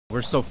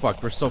We're so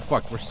fucked. We're so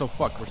fucked. We're so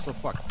fucked. We're so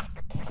fucked.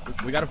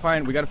 We gotta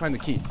find the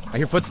key. I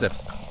hear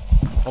footsteps.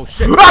 Oh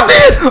shit. I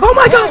see it! Oh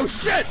my god! Oh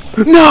shit!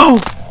 No!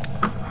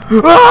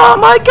 Oh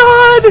my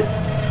god!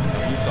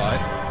 You saw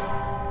it.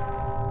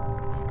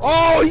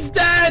 Oh, he's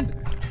dead!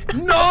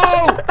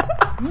 No!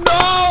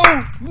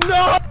 No!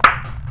 No!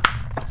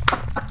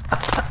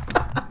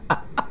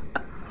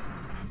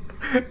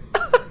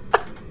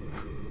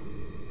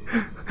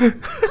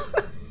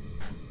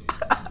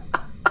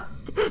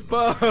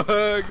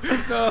 Fuck!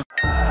 No!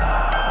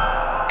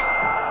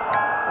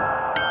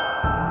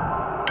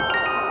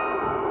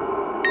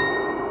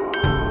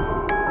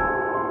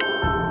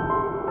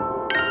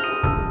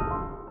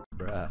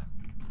 Bruh.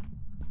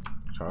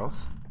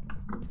 Charles?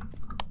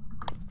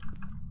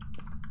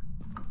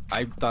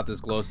 I thought this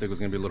glow stick was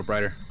gonna be a little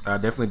brighter. I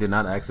definitely did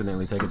not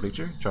accidentally take a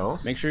picture.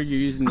 Charles? Make sure you're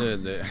using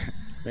the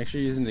make sure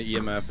you're using the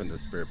EMF and the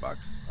spirit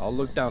box. I'll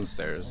look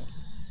downstairs.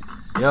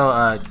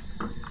 Yo,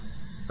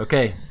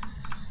 okay.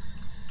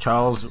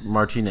 Charles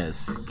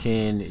Martinez,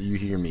 can you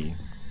hear me?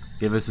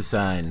 Give us a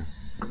sign.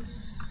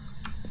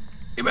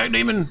 Get back,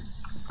 demon!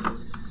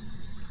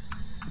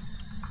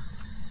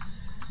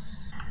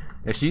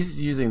 Yeah,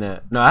 she's using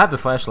that. No, I have the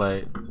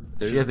flashlight.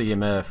 She has the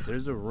EMF.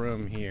 There's a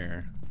room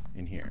here,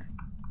 in here.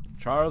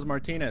 Charles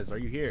Martinez, are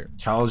you here?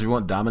 Charles, you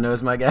want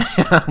Domino's, my guy?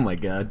 Oh my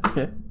god.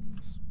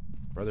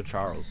 Brother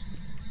Charles.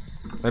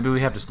 Maybe we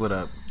have to split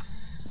up.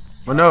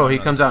 Well, no, he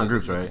comes out in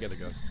groups, right? Together,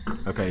 ghost.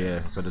 Okay,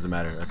 yeah, so it doesn't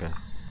matter. Okay.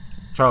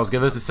 Charles,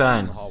 give us a In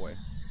sign. the hallway.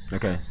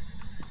 Okay.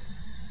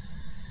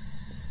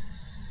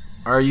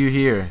 Are you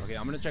here? Okay,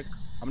 I'm gonna check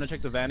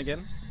the van again.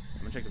 I'm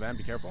gonna check the van.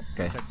 Be careful.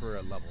 Okay. Check for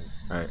levels.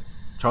 All right.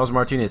 Charles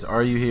Martinez,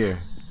 are you here?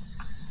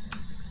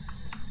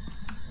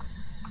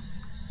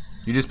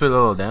 You just put a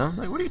little down?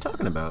 Like, what are you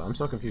talking about? I'm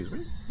so confused. What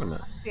are you talking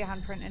about? See a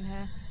handprint in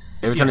here.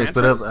 Every See time a they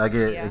split up, handprint? I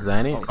get Yeah.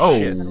 anxiety. Oh, Oh,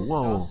 shit.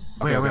 whoa.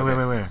 Okay,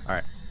 Where? All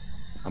right.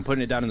 I'm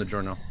putting it down in the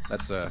journal.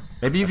 That's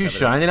Maybe if that's you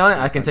shine it evidence. on it,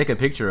 I can take a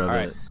picture of All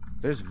right. it.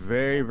 There's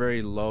very,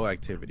 very low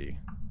activity.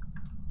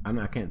 I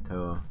mean, I can't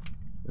tell.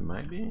 It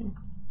might be.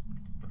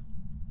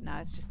 No,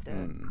 it's just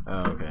the.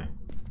 Oh, okay.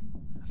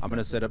 I'm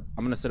gonna set up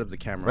the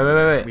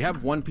camera. Wait. We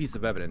have one piece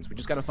of evidence. We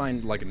just gotta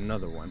find like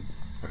another one.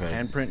 Okay.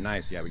 Handprint,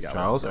 nice. Yeah, we got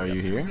Charles, one. are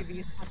you here? Have you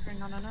used handprint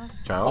not enough?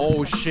 Charles?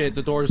 Oh shit,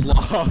 the door's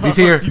locked. He's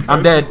here.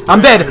 I'm dead.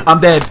 I'm dead. I'm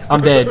dead. I'm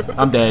dead.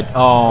 I'm dead.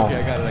 Oh.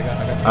 Okay, I got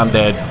it. I'm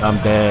dead. I'm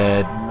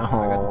dead. I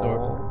got the door.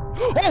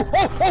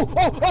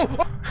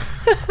 Oh.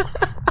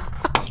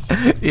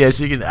 Yeah,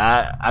 she can.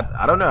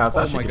 I don't know. I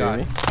thought Oh she my could god.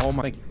 hear me. Oh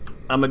my.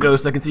 I'm a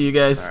ghost. I can see you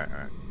guys.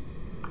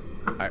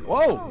 Alright.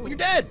 Whoa! You're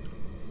dead!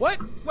 What?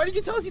 Why did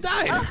you tell us you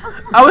died?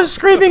 I was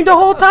screaming the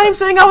whole time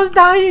saying I was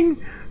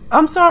dying.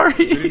 I'm sorry.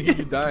 We didn't hear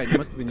you died. You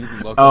must have been using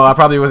local. Oh, I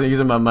probably wasn't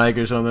using my mic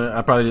or something.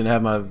 I probably didn't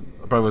have my. I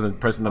probably wasn't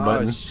pressing the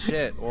button. Oh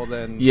shit! Well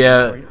then.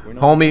 Yeah, we know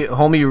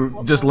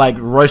homie just like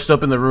rushed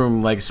up in the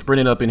room, like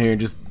sprinting up in here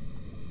and just,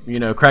 you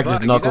know, cracked his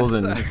Fuck, knuckles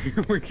and.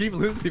 we keep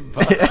losing.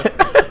 Buck.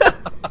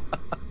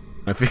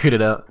 I figured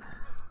it out.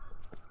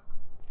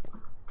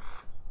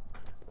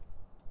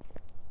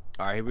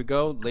 All right, here we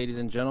go, ladies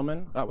and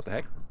gentlemen. Oh, what the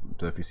heck?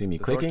 So if you see me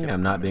The door clicking, kept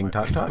I'm not slamming being my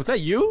talk face. talk. Was that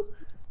you?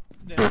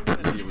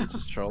 You were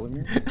just trolling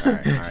me. All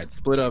right,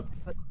 split up.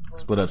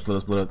 Split up.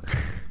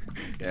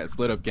 Yeah,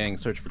 split up, gang.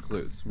 Search for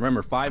clues.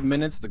 Remember, 5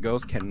 minutes. The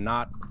ghost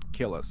cannot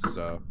kill us.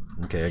 So.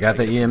 Okay, I got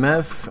the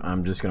EMF.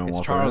 I'm just gonna It's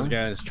walk Charles around.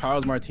 again. It's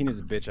Charles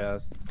Martinez, bitch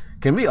ass.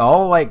 Can we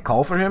all like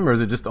call for him, or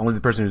is it just only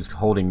the person who's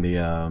holding the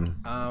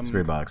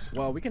spirit box?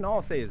 Well, we can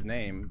all say his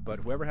name, but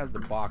whoever has the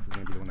box is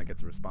gonna be the one that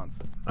gets a response.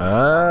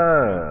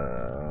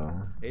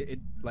 Oh.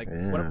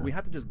 What, we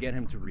have to just get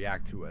him to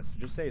react to us.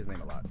 Just say his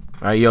name a lot.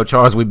 All right, yo,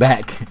 Charles, we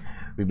back.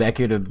 We back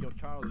here to Yo,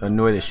 Charles.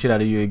 annoy the shit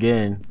out of you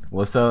again.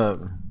 What's up?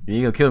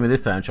 You gonna kill me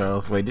this time,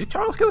 Charles? Wait, did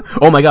Charles kill me?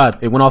 Oh my God,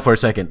 it went off for a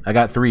second. I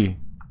got 3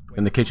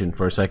 in the kitchen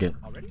for a second.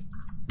 Already?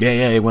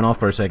 Yeah, it went off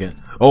for a second.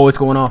 Oh, it's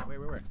going off. Wait.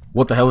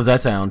 What the hell is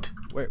that sound?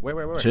 Wait.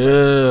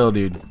 Chill,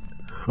 dude.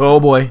 Oh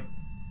boy.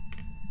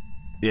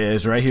 Yeah,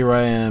 it's right here where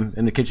I am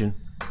in the kitchen.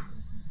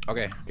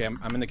 Okay,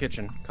 I'm in the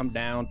kitchen. Come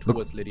down to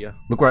us, Lydia.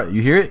 Look right,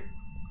 you hear it?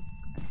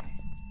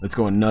 It's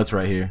going nuts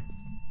right here.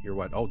 You're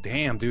what? Oh,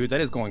 damn, dude,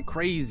 that is going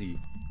crazy.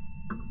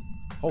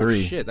 Oh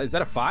 3. shit, is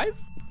that a 5?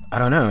 I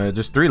don't know. It's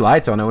just 3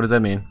 lights on it. What does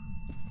that mean?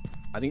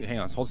 I think. Hang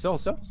on, hold still.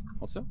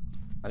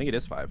 I think it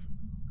is 5.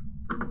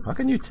 How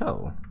can you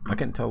tell? I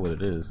can't tell what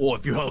it is. Oh,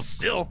 if you hold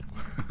still.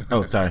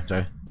 Oh, sorry.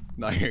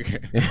 No, you're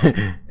good.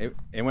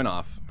 It went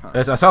off. Huh.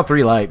 I saw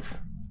 3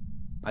 lights.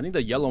 I think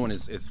the yellow one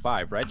is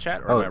 5, right,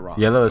 chat? Or Oh, am I wrong?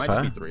 yellow is It might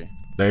 5? just be 3.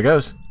 There it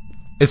goes.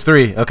 It's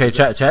 3. Okay,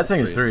 chat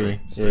saying it's 3.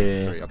 It's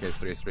 3. Okay, it's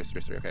 3.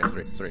 Okay,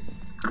 it's 3.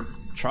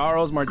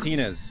 Charles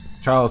Martinez.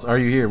 Charles, are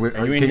you here?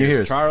 Can you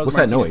hear us? Charles What's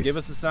Martinez, that noise? give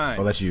us a sign.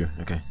 Oh, that's you.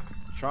 Okay.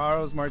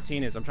 Charles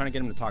Martinez. I'm trying to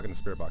get him to talk in the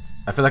spirit box.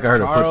 I feel like I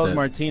heard a Charles footstep.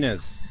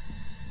 Martinez.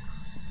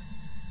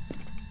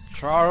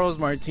 Charles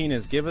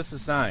Martinez, give us a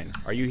sign.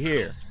 Are you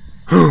here?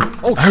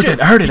 Oh shit!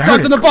 I heard it. He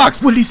talked in the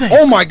box. What did he say?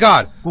 Oh my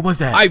god! What was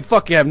that? I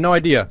fucking have no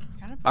idea.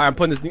 Alright, I'm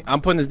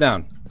putting this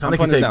down. Sounded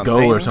like he said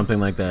go or something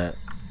like that.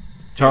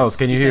 Charles,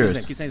 can you hear Keep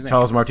us? saying his name.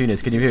 Charles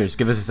Martinez, can you hear us?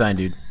 Give us a sign,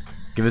 dude.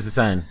 Give us a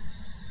sign.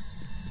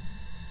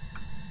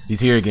 He's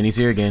here again. He's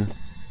here again.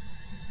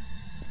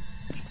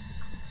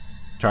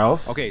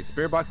 Charles? Okay,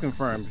 spirit box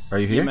confirmed. Are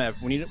you here?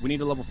 EMF. We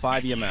need a level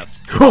 5 EMF.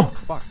 Oh!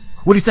 Fuck.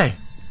 What'd he say?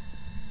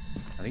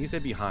 I think he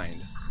said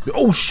behind.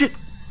 Oh, shit!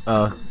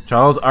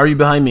 Charles, are you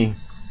behind me?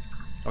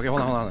 Okay,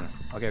 hold on.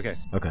 Okay.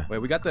 Okay. Wait,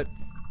 we got the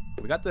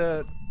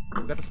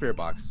spirit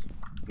box.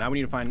 Now we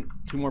need to find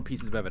 2 more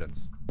pieces of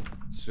evidence.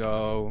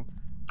 So,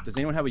 does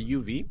anyone have a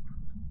UV?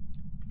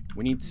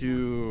 We need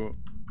to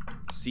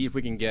see if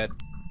we can get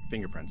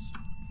fingerprints.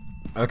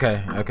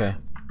 Okay.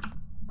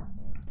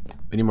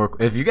 Any more?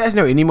 If you guys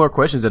know any more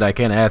questions that I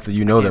can't ask that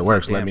you know that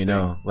works, let me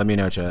know. Let me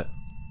know, chat.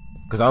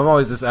 Because I'm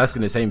always just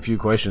asking the same few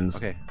questions.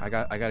 Okay, I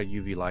got a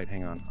UV light.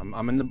 Hang on.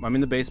 I'm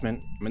in the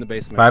basement.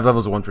 5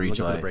 levels, 1 for each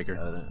Looking for the light.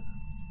 breaker.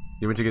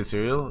 You went to get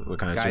cereal? What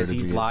kind of cereal Guys, did you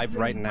he's get? live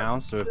right now,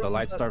 so if the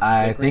lights start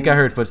I flickering... think I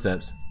heard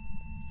footsteps.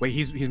 Wait,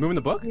 he's moving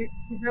the book? He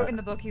wrote in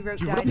the book. He wrote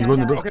You die, wrote- die, you wrote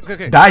in the die. book?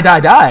 Okay.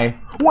 Die.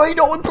 Wait,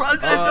 no one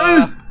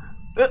process.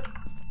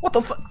 What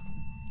the fuck?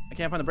 I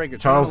can't find the breaker.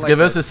 Turn on Charles, the lights, give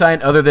us a guys.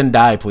 sign other than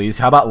die, please.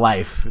 How about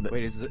life?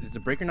 Wait, is the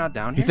breaker not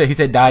down He here?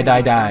 said die.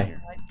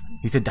 Here.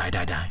 He said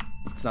die.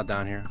 It's not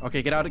down here.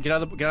 Okay, get out of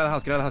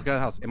the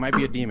house. It might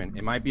be a demon.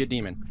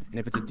 And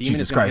if it's a demon,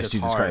 Jesus it's gonna hit us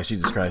Christ, hard.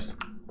 Jesus Christ.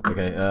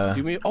 Okay,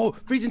 Do me. Oh,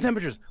 freezing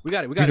temperatures. We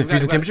got it. freezing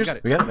temperatures?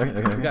 We got it?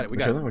 Okay. We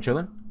got it. We're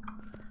chilling.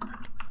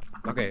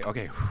 Okay.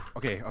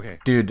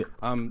 Dude,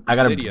 I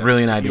got Lydia, a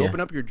brilliant if idea. You open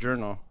up your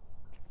journal.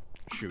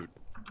 Shoot.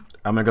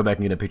 I'm gonna go back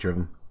and get a picture of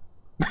him.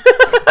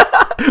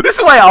 This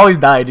is why I always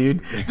die, dude.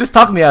 Just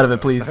talk me out of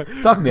it, please.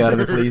 Talk me out of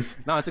it, please.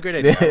 No, it's a great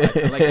idea.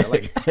 I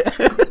like it.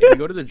 If you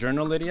go to the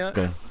journal, Lydia.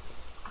 Okay.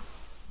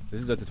 This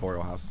is the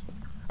tutorial house.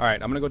 All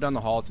right, I'm gonna go down the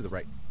hall to the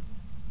right.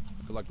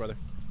 Good luck, brother.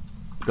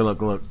 Good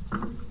luck.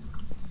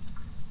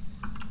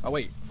 Oh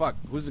wait, fuck.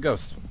 Who's the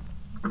ghost?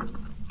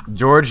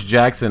 George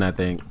Jackson, I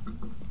think.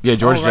 Yeah,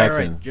 George Right.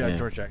 Jackson. Yeah,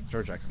 George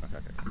Jackson.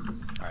 Okay.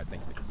 All right,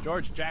 thank you.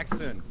 George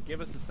Jackson,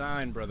 give us a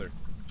sign, brother.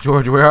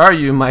 George, where are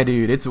you, my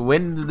dude? It's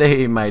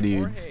Wednesday, my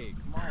dudes. Jorge,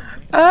 come on,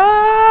 man.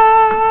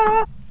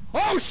 Ah!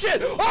 Oh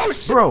shit! Oh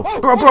shit! Bro, oh,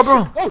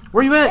 bro. Oh,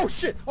 Where you at?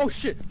 Oh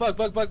shit!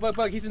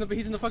 Bug! He's in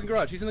the fucking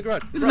garage. He's in the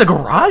garage. This is the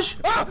garage?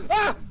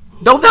 Ah!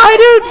 Don't die,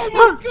 dude! Oh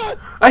my god!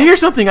 I hear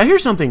something.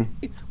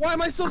 Why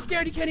am I so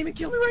scared? He can't even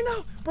kill me right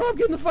now, bro. I'm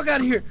getting the fuck out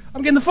of here.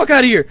 I'm getting the fuck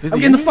out of here. Is I'm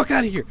he getting the in fuck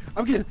out of here.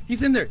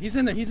 He's in there. He's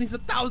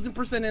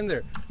 1,000% in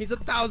there. He's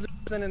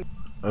 1,000% in.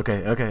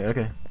 Okay.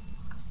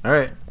 All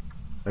right.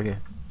 Okay.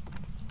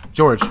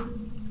 George.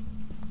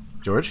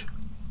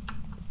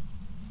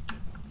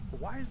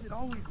 Why is it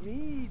always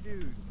me,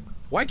 dude?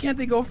 Why can't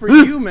they go for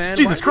you, man?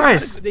 Jesus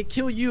Christ. They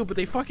kill you, but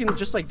they fucking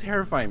just like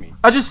terrify me.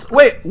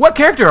 Wait, what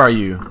character are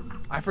you?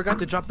 I forgot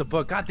to drop the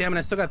book. God damn it,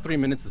 I still got 3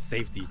 minutes of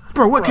safety.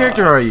 Bro, what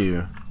character are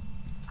you?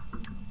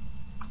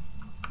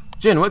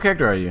 Jen, what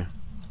character are you?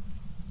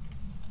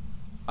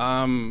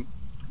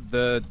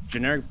 The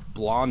generic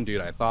blonde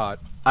dude, I thought.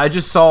 I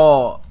just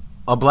saw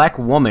a black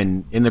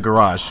woman in the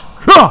garage.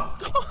 Ah!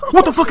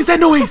 What the fuck is that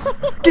noise?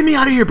 Get me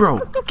out of here, bro.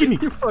 Get me.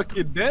 You're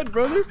fucking dead,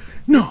 brother.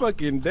 No. You're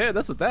fucking dead.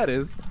 That's what that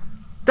is.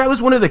 That was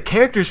one of the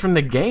characters from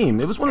the game.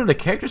 It was one of the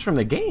characters from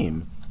the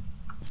game.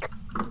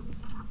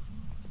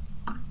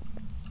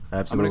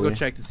 Absolutely. I'm gonna go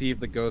check to see if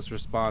the ghost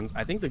responds.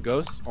 I think the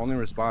ghost only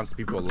responds to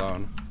people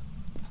alone.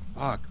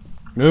 Fuck.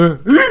 I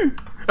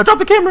dropped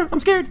the camera. I'm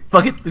scared.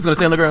 Fuck it. It's gonna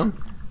stay on the ground.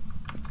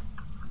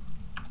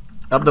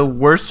 I'm the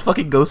worst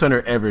fucking ghost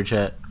hunter ever,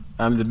 chat.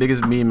 I'm the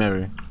biggest meme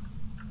ever.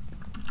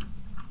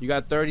 You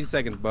got 30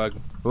 seconds, Bug.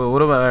 Well,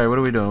 what are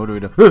we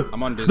doing?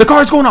 I'm on Disney. The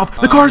car's going off.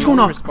 The car's he going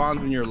only off.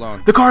 responds when you're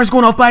alone. The car is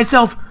going off by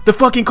itself. The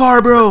fucking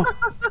car, bro.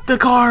 The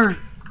car.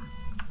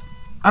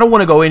 I don't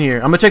want to go in here.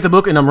 I'm gonna check the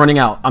book and I'm running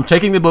out. I'm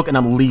checking the book and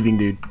I'm leaving,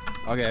 dude.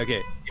 Okay.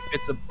 If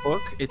it's a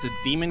book, it's a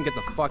demon, get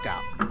the fuck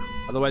out.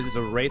 Otherwise, it's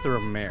a wraith or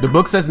a mare. The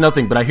book says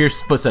nothing, but I hear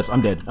footsteps.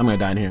 I'm dead. I'm gonna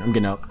die in here. I'm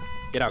getting out.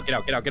 Get out.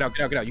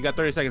 You got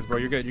 30 seconds, bro.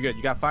 You're good.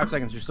 You got 5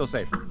 seconds. You're still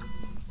safe.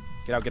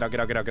 Get out.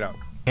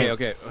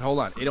 Okay. Hold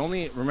on.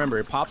 Remember,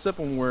 it pops up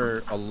when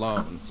we're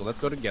alone. So let's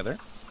go together.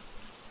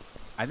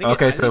 I think.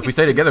 Okay, so if we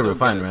stay together, we're still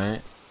fine, get us.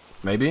 right?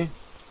 Maybe.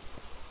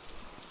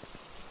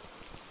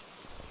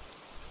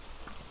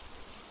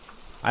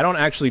 I don't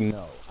actually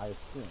know. I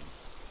assume.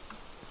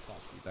 Fuck,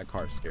 dude, that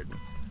car scared me.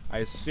 I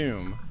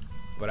assume,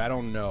 but I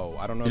don't know.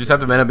 You just have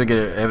to man up and get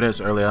evidence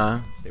early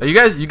on. You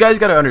guys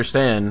gotta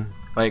understand.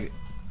 Like,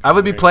 I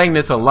would be playing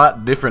this a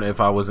lot different if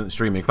I wasn't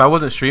streaming. If I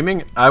wasn't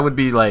streaming, I would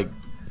be like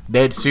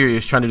dead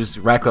serious trying to just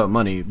rack up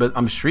money. But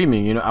I'm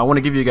streaming, you know. I want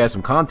to give you guys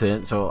some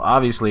content, so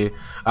obviously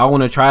I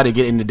want to try to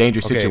get into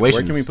dangerous situations.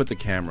 Where can we put the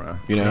camera?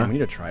 You know? Damn, we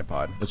need a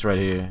tripod. It's right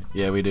here.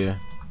 Yeah, we do.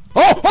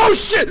 Oh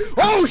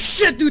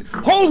shit, dude!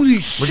 Holy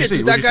shit, see?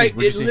 dude! What'd That you guy, see?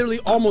 What'd you it see? literally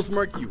almost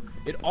murked you.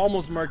 It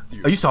almost murked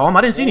you. Oh, you saw him?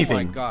 I didn't see anything.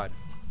 Oh my god!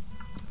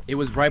 It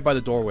was right by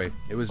the doorway.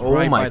 It was Oh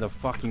right my- by the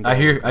fucking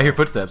doorway. I hear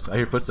footsteps.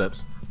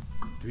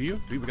 Do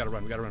you? We gotta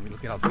run. Let's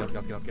get out. Get out.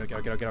 Get out. Get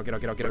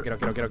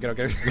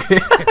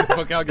the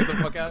fuck out. Get the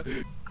fuck out.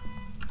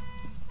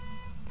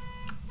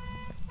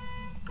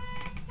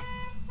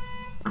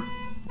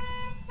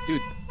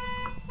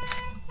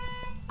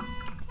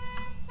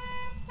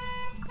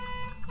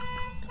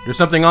 There's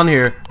something on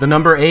here. The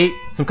number 8,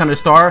 some kind of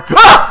star.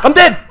 Ah! I'm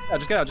dead! Yeah,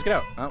 just get out, just get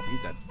out. Oh, he's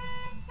dead.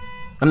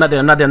 I'm not dead,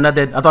 I'm not dead, I'm not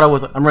dead. I thought I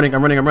was. I'm running,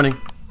 I'm running, I'm running.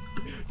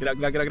 Get out,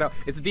 get out, get out, get out.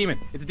 It's a demon.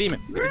 It's a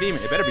demon. It's a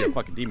demon. It better be a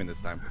fucking demon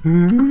this time.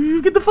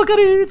 Get the fuck out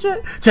of here,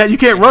 chat. Chat, you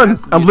can't run.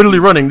 I'm literally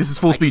running. This is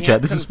full speed,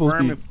 chat. This is full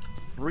speed. If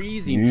it's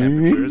freezing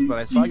temperatures, but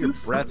I saw your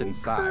breath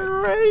inside.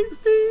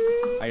 Christ,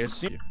 dude. I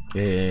assume.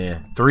 Yeah.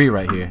 3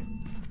 right here.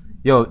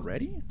 Yo,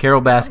 Ready?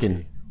 Carol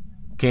Baskin,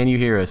 can you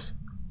hear us?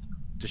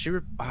 Does she?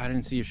 I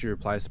didn't see if she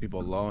replies to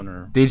people alone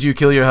or. Did you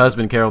kill your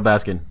husband, Carol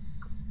Baskin?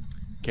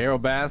 Carol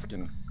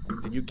Baskin,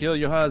 did you kill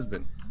your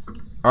husband?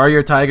 Are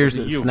your tigers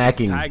You.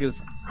 snacking?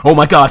 Tigers. Oh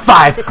my god,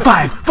 5,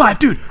 5, 5,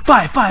 dude,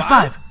 5, 5,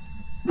 5.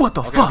 What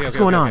the fuck is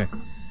going on?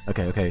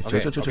 Okay.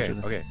 Chill.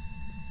 Okay.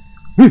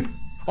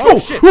 Oh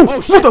shit!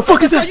 Oh shit! What the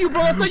fuck is that? That's not you,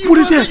 bro. That's not you. What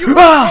is that?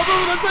 Ah! Oh,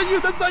 bro, that's not you.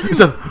 That's not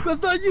you.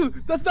 That's not you.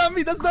 That's not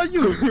me. That's not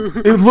you.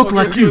 It looked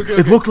like you.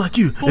 It looked like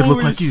you. It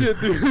looked like you. Holy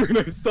shit, dude!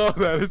 I saw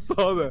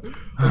that.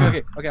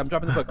 Okay. I'm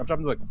dropping the book.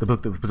 The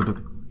book.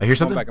 I hear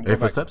something. back, I'm I hear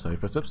going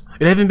footsteps.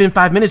 It hasn't been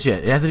 5 minutes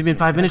yet. It hasn't even been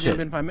 5 minutes yet.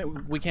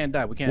 We can't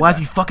die. We can't. Why is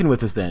he fucking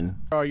with us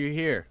then? Are you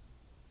here?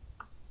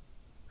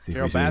 See if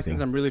Carol we see anything.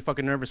 Baskins, I'm really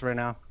fucking nervous right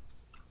now.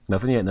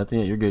 Nothing yet.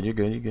 You're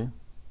good.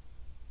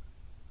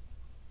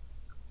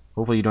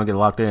 Hopefully you don't get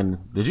locked in.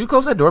 Did you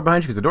close that door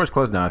behind you? Because the door's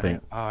closed now, I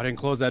think. Oh, I didn't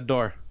close that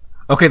door.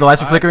 Okay, the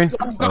lights are flickering.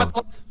 Oh, God,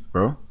 lights.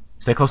 Bro,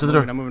 stay close to the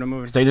door. I'm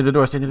moving. Stay to the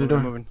door.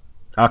 I'm moving.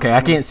 Okay, I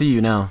can't see you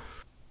now.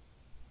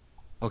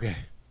 Okay.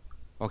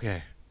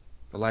 The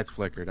lights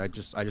flickered. I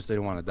just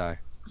didn't want to die,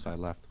 so I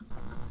left.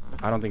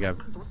 I don't think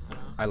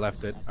I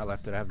left it. I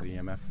have the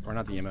EMF, or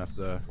not the EMF,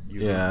 the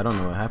UV. Yeah, I don't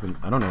know what happened.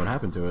 I don't know what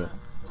happened to it.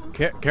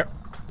 Care. The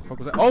fuck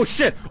was that? Oh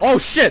shit!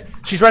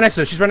 She's right next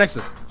to us. She's right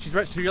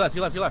to your left.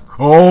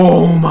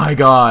 Oh my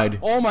god.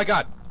 Oh my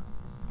god.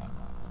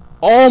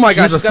 She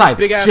has a She's got scythe. a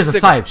big ass She has a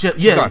stick. scythe. She's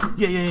Yeah. gone.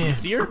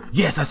 See her?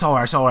 Yes, I saw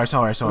her.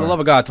 For the love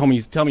of God, tell me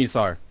you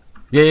saw her.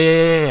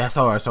 Yeah. I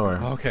saw her.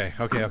 Okay.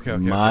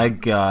 My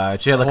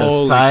god, she had like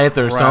Holy a scythe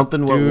or crap,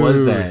 something. What was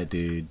dude. that,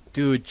 dude?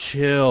 Dude,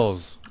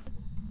 chills.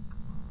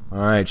 All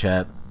right,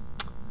 chat.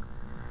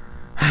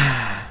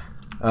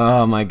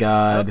 Oh my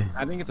god,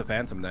 I think it's a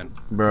phantom then.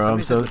 bro,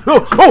 I'm so.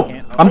 Somebody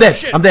Oh! I'm dead.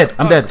 shit. I'm dead,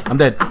 bro.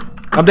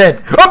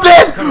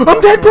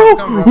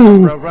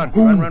 Run.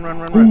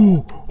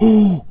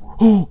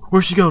 Oh!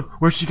 Where'd she go?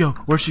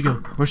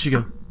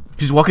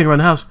 She's walking around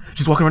the house.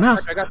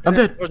 I'm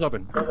dead. Door's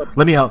open.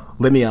 Let me out.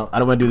 I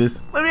don't want to do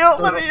this. Let me out.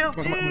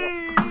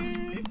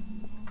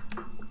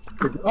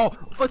 Oh,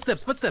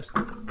 footsteps. Footsteps.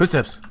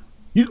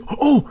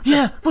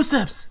 Yeah,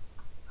 footsteps.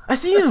 I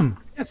see him.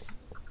 Yes.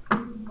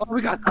 Oh,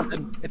 we got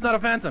something. It's not a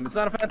phantom.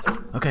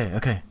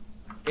 Okay.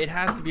 It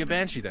has to be a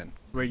banshee then.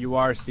 Where you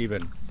are,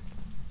 Steven.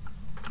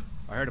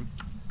 I heard him.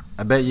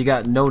 I bet you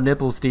got no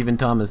nipples, Stephen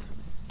Thomas.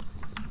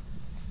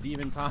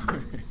 Steven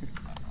Thomas.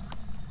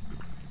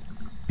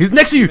 He's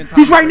next to you.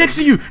 He's right next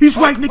to you.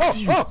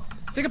 Oh,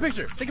 take a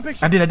picture.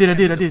 I did.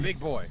 He's a big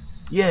boy.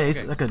 Yeah, it's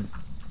Okay. like a.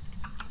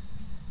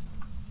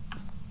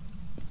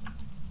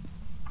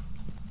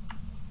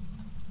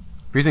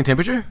 Freezing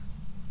temperature?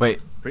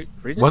 Wait,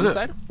 Freezing was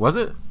inside? it? Was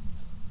it?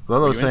 Were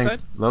you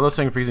inside? Lolo's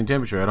saying freezing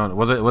temperature. I don't know.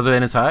 Was it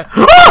inside?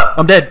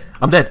 I'm dead.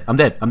 I'm dead. I'm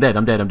coming.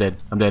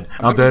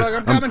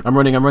 I'm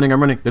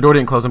running. The door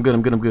didn't close. I'm good.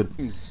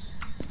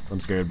 I'm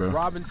scared, bro.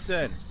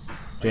 Robinson.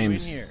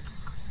 James. Are you in here?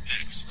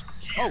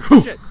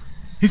 Oh shit.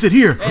 He said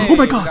here. Hey, Oh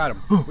my god.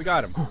 We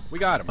got him. I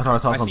thought I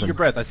saw I see something. your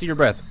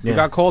breath. Yeah. We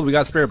got cold. We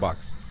got spirit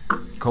box.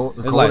 Cold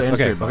Lights. and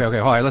Okay. spirit box.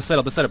 All right. Let's set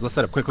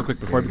up. Quick.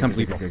 Before it becomes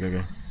lethal.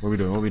 Okay. What are we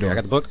doing? I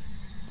got the book.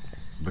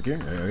 Book here?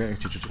 Okay.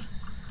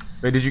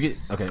 Wait, did you get?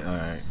 Okay. All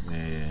right.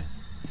 Yeah.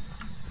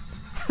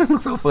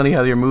 Looks so funny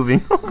how you're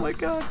moving. Oh my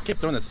god. Keep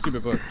throwing that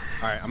stupid book.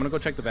 All right. I'm gonna go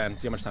check the van.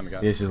 See how much time we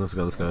got. Yes. Let's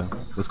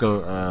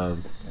go.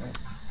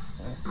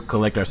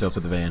 Collect ourselves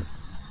at the van.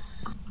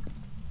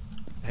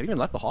 Have you even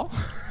left the hall?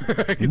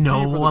 I can see you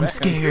No, from the I'm back.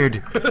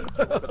 scared.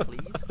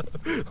 Please.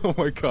 Oh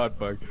my god,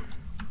 fuck.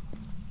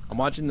 I'm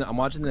watching the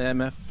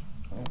MF.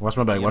 Watch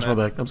my back.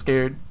 I'm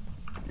scared.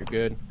 You're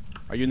good.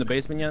 Are you in the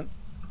basement yet?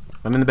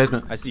 I'm in the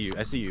basement. I see you.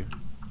 I see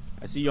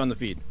you on the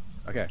feed.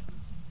 Okay.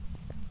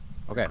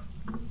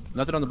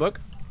 Nothing on the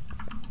book?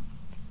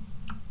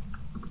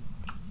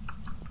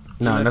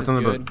 No, EMF nothing on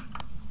is the good. book.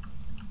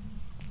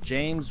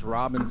 James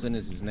Robinson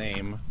is his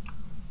name.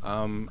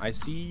 I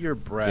see your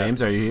breath.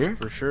 James, are you here?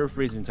 For sure,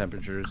 freezing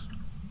temperatures.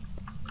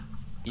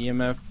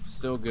 EMF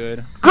still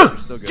good. You're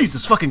still good.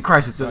 Jesus fucking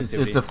Christ! It's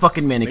Activity. a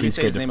fucking Maybe mannequin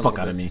say scared his the name a fuck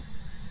little out of bit. me.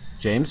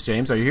 James,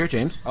 are you here?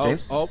 James?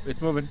 James? Oh,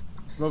 it's moving.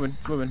 It's moving.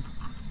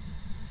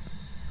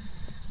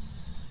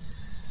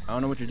 I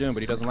don't know what you're doing,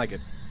 but he doesn't like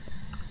it.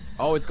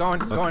 Oh, it's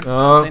going.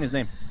 I'm saying his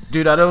name.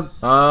 Dude, I don't.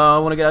 I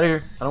want to get out of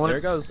here. I don't want There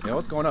it to. goes. Oh,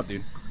 it's going up,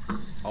 dude.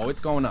 Oh,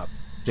 it's going up.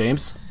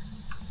 James,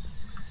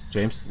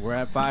 We're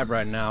at 5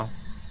 right now.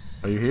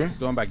 are you here? It's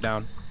going back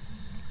down.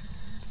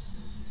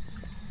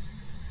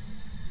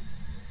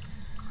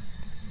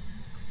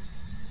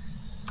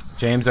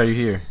 James, are you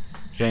here?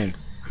 James.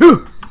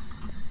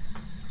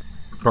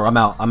 Bro, I'm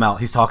out.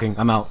 He's talking.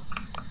 I'm out.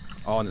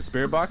 Oh, in the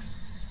spirit box?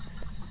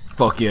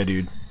 Fuck yeah,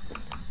 dude.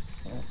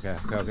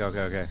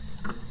 Okay.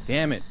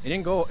 Damn it! It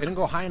didn't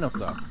go high enough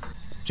though.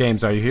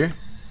 James, are you here?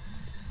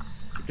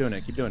 Keep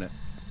doing it.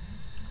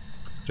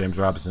 James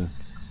Robinson,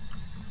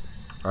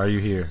 are you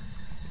here?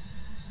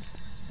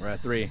 We're at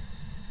 3.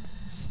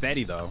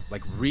 Steady though,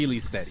 like really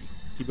steady.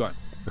 Keep going.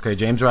 Okay,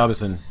 James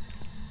Robinson.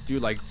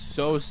 Dude, like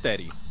so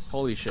steady.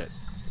 Holy shit.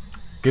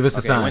 Give us a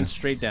Okay, sign. it went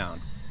straight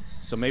down.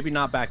 So maybe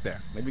not back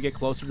there. Maybe get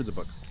closer to the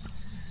book.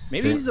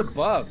 Maybe he's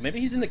above.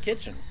 Maybe he's in the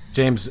kitchen.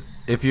 James,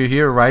 if you're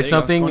here, write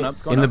something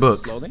in the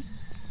book. Slowly.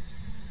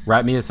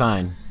 Write me a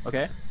sign.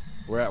 Okay.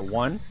 We're at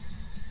 1.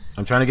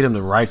 I'm trying to get him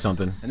to write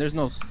something. And there's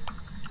no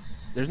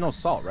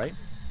salt, right?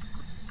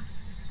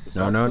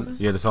 No.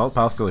 Yeah, the salt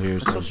pile's still here.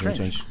 That's so it's gonna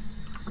strange.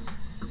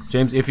 change.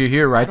 James, if you're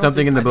here, write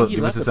something in the book.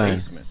 Give us a sign.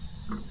 Basement.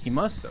 He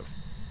must have.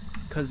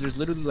 Because there's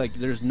literally like,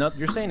 there's not.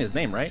 You're saying his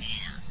name, right?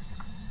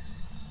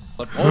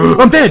 Oh,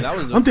 I'm dead. That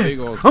was a I'm big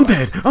dead. old I'm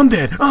spike. dead. I'm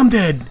dead. I'm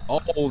dead.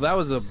 Oh, that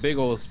was a big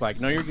old spike.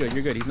 No, you're good.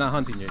 You're good. He's not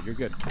hunting you. You're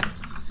good.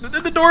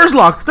 The door is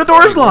locked. The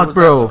door is locked,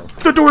 bro.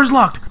 The door is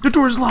locked. The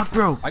door is locked,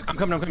 bro. I'm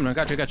coming. I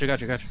got you.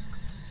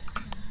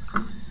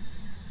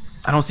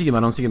 I don't see him.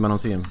 I don't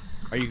see him.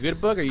 Are you good,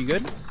 Bug? Are you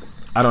good?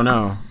 I don't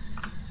know.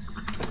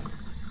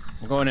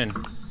 I'm going in.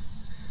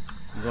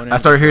 I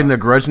started hearing the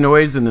grudge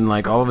noise, and then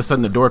like all of a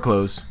sudden the door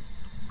closed.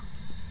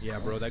 Yeah,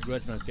 bro, that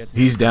grudge noise gets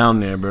me. He's down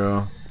there,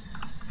 bro.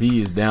 He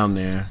is down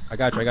there. I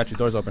got you.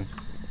 Door's open.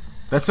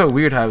 That's so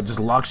weird how it just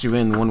locks you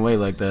in one way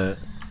like that.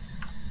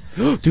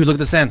 Dude, look at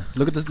the sand.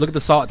 Look at the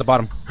salt at the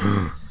bottom.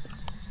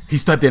 He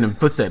stepped in him.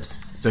 Footsteps.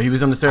 So he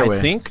was on the stairway.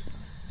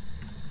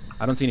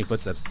 I don't see any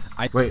footsteps.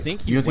 I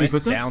think he you don't see any went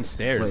footsteps?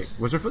 downstairs. Wait,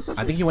 was there footsteps?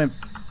 I think he went.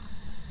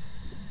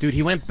 Dude,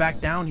 he went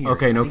back down here.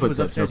 Okay, no I think he was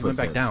footsteps. No upstairs, he went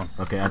footsteps. back down.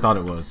 Okay, I thought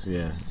it was.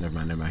 Yeah, never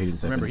mind. He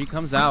didn't say. Remember, he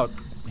comes out.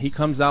 He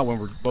comes out when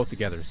we're both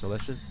together. So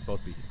let's just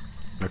both be here.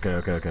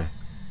 Okay.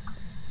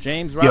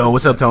 James Robinson. Yo,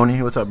 what's up,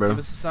 Tony? What's up, bro? Give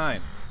us a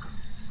sign.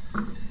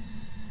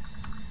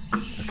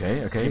 Okay.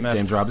 EMF.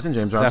 James Robinson.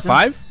 Is that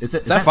 5? Is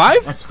that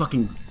 5? That's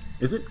fucking.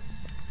 Is it?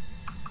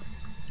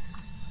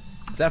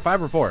 Is that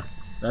 5 or 4?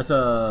 That's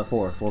 4.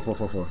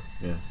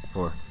 Yeah,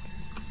 4.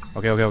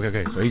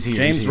 Okay. So he's here.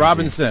 James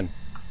Robinson.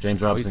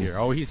 James Robinson.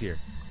 He's here.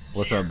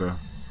 What's up, bro?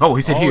 Oh,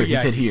 he said here. Yeah,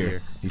 he said he's here.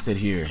 here. He said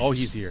here. Oh,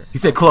 he's here. He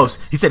said close.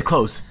 He said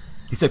close.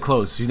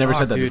 He's never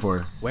said that dude.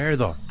 before. Where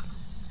though?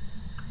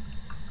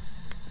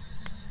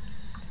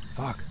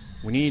 Fuck.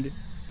 We need.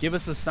 Give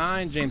us a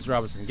sign, James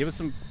Robinson. Give us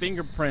some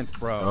fingerprints,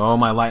 bro. Oh,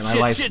 my light. My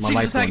lights. Shit, my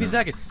lights. he's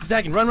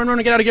hacking. Run.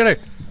 Get out of here.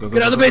 Go,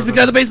 Get out of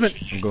the basement.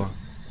 I'm going.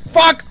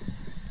 Fuck.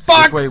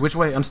 Which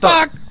way? I'm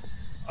stuck. Fuck.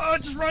 Oh,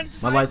 just run.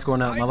 My light's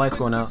going out.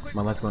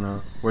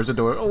 Where's the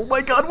door? Oh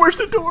my god, where's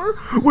the door?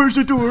 Get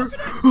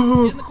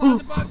in the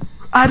closet, Bug.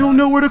 I don't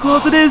know where the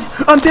closet is.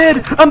 I'm dead.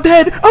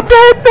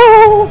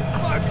 No.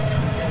 Fuck.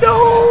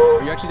 No.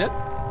 Are you actually dead?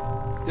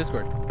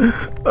 Discord.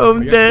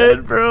 I'm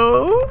dead,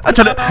 bro. I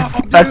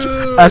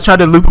tried dude.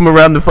 to loop him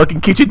around the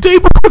fucking kitchen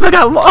table because I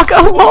got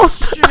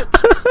lost.